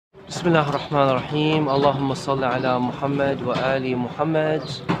Bismillah ar-Rahman ar-Rahim. Allahumma salli ala Muhammad wa ali Muhammad.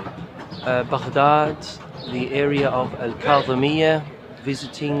 Baghdad, the area of al-Kadhimiyah,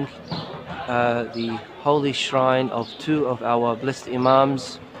 visiting the holy shrine of two of our blessed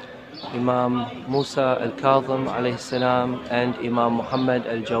Imams, Imam Musa al-Kadhem alayhi salam and Imam Muhammad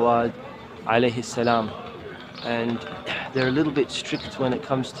al-Jawad alayhi salam. And they're a little bit strict when it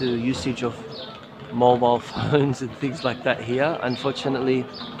comes to usage of mobile phones and things like that here. Unfortunately,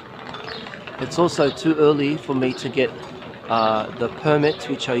 it's also too early for me to get the permit,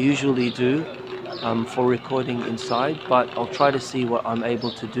 which I usually do for recording inside, but I'll try to see what I'm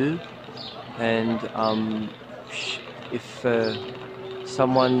able to do. And if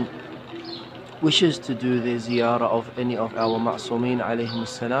someone wishes to do the ziyarah of any of our ma'soomeen alayhim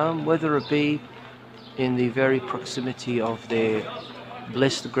salam, whether it be in the very proximity of their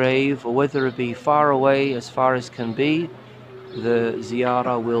blessed grave or whether it be far away as far as can be, the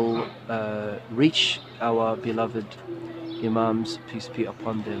ziyarah will reach our beloved Imams, peace be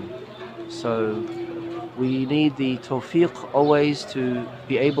upon them. So we need the tawfiq always to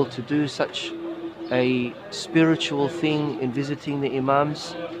be able to do such a spiritual thing in visiting the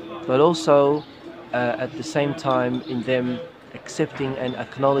Imams, but also at the same time in them accepting and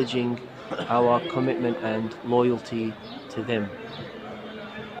acknowledging our commitment and loyalty to them.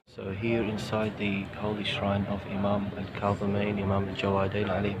 So here inside the holy shrine of Imam al-Kadhimain, Imam al-Jawadain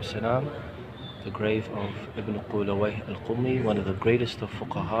alayhi salam, the grave of Ibn Qulawaih al-Qummi, one of the greatest of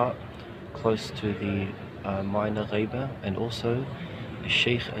fuqaha, close to the minor ghaiba, and also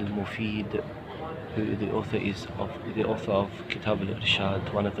Sheikh al-Mufid, who the author of Kitab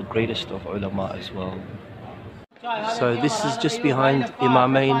al-Irshad, one of the greatest of ulama as well. So this is just behind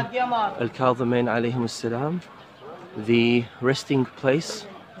Imamain al-Kadhimain alayhim salam, the resting place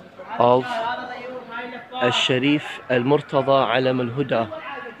of al-Sharif al-Murtadha alam al-Huda,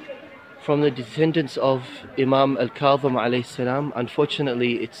 from the descendants of Imam al-Kadhem alayhi salam.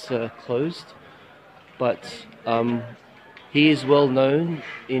 Unfortunately, it's closed, but he is well known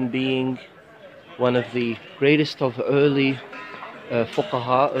in being one of the greatest of early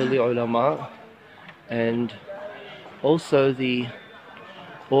fuqaha, early ulama, and also the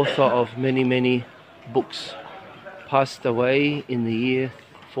author of many books. Passed away in the year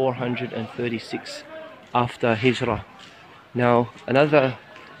 436 after Hijrah. Now, another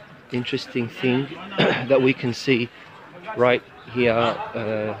interesting thing that we can see right here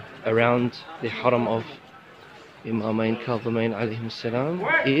around the haram of Imamain Kadhimain alayhim salam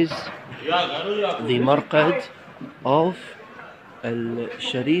is the marqad of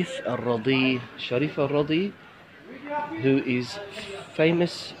al-Sharif al-Radhi. Sharif al-Radhi, who is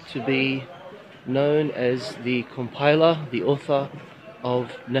famous to be known as the compiler, the author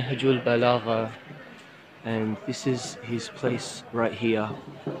of al-Balaghah, and this is his place right here.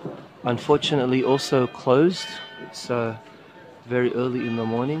 Unfortunately also closed. It's very early in the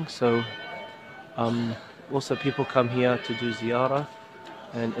morning, so also people come here to do ziyarah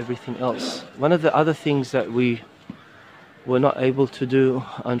and everything else. One of the other things that we were not able to do,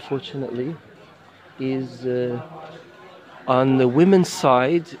 unfortunately, is on the women's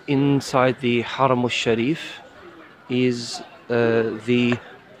side inside the Haram al-Sharif is the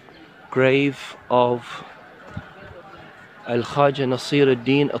grave of Al-Khaja Nasir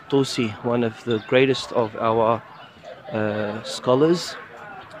al-Din al-Tusi, one of the greatest of our scholars,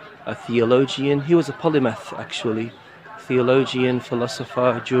 a theologian. He was a polymath actually, theologian,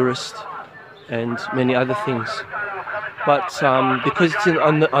 philosopher, jurist, and many other things. But because it's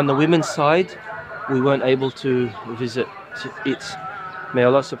on the women's side, we weren't able to visit it. May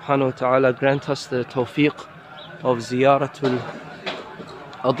Allah subhanahu wa ta'ala grant us the tawfiq of ziyaratul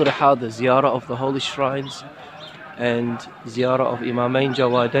adriha, the ziyarah of the holy shrines, and ziyarah of Imamain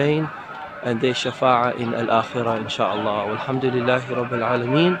Jawadain and their shafa'ah in al-akhirah, insha'Allah. Walhamdulillahi rabbil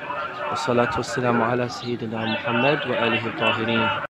alameen, wa salatu wassalamu ala Sayyidina Muhammad wa alihi tahirin.